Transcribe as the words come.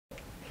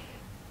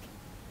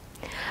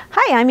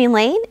Hi, I'm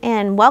Elaine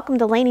and welcome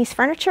to Lainey's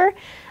Furniture.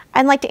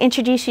 I'd like to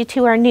introduce you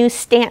to our new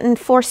Stanton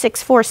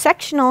 464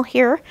 sectional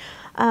here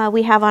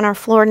we have on our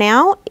floor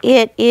now.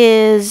 It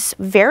is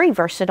very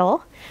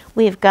versatile.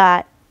 We've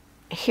got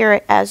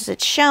here, as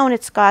it's shown,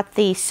 it's got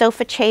the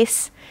sofa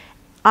chase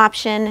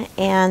option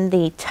and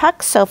the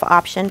tuck sofa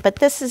option, but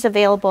this is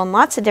available in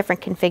lots of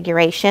different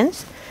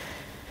configurations.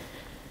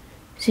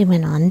 Zoom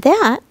in on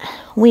that.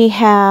 We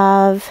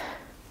have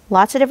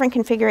lots of different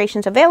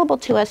configurations available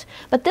to us,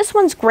 but this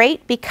one's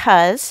great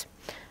because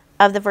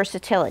of the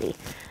versatility.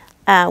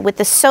 With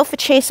the sofa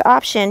chase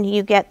option,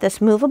 you get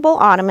this movable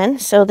ottoman,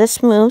 so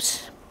this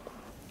moves,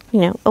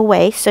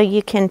 away, so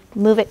you can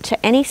move it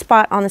to any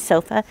spot on the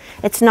sofa.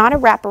 It's not a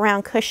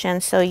wraparound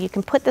cushion, so you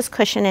can put this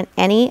cushion in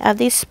any of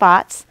these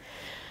spots.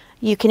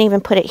 You can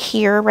even put it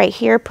here, right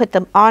here, put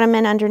the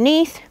ottoman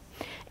underneath,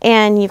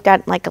 and you've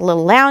got like a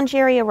little lounge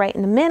area right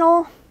in the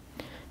middle.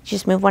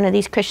 Just move one of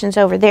these cushions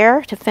over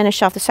there to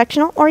finish off the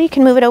sectional, or you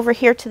can move it over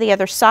here to the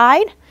other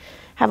side,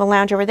 have a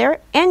lounge over there,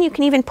 and you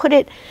can even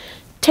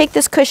take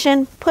this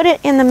cushion, put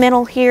it in the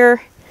middle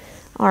here,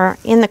 or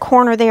in the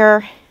corner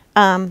there,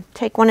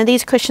 take one of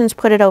these cushions,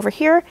 put it over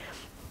here,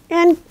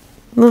 and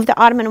move the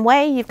ottoman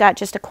away. You've got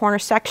just a corner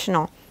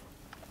sectional.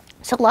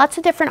 So lots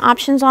of different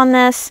options on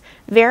this,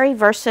 very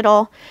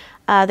versatile.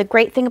 The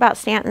great thing about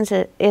Stanton's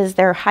is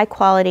they're high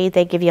quality.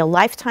 They give you a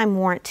lifetime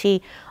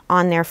warranty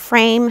on their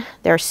frame,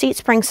 their seat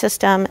spring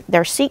system,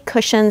 their seat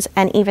cushions,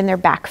 and even their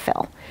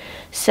backfill.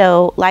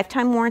 So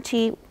lifetime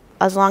warranty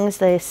as long as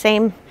the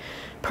same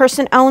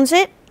person owns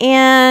it.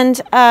 And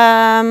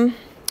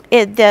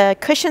the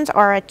cushions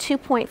are a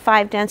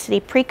 2.5 density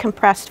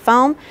pre-compressed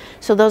foam,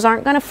 so those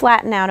aren't going to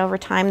flatten out over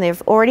time.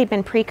 They've already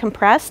been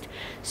pre-compressed,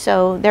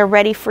 so they're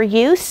ready for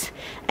use,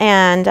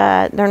 and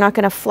they're not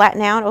going to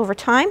flatten out over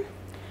time.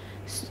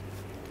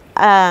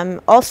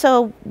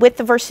 Also, with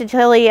the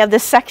versatility of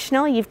this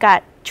sectional, you've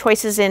got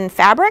choices in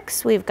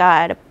fabrics. We've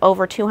got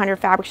over 200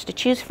 fabrics to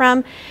choose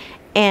from,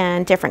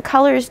 and different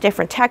colors,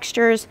 different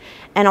textures,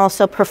 and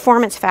also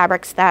performance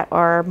fabrics that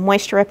are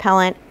moisture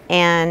repellent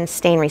and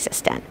stain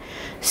resistant.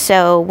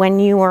 So when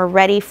you are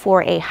ready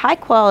for a high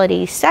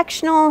quality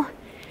sectional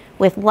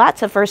with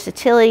lots of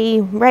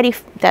versatility,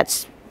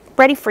 that's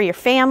ready for your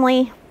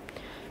family,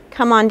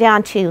 come on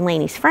down to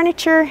Lainey's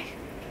Furniture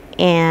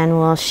and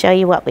we'll show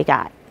you what we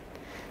got.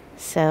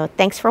 So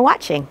thanks for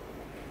watching.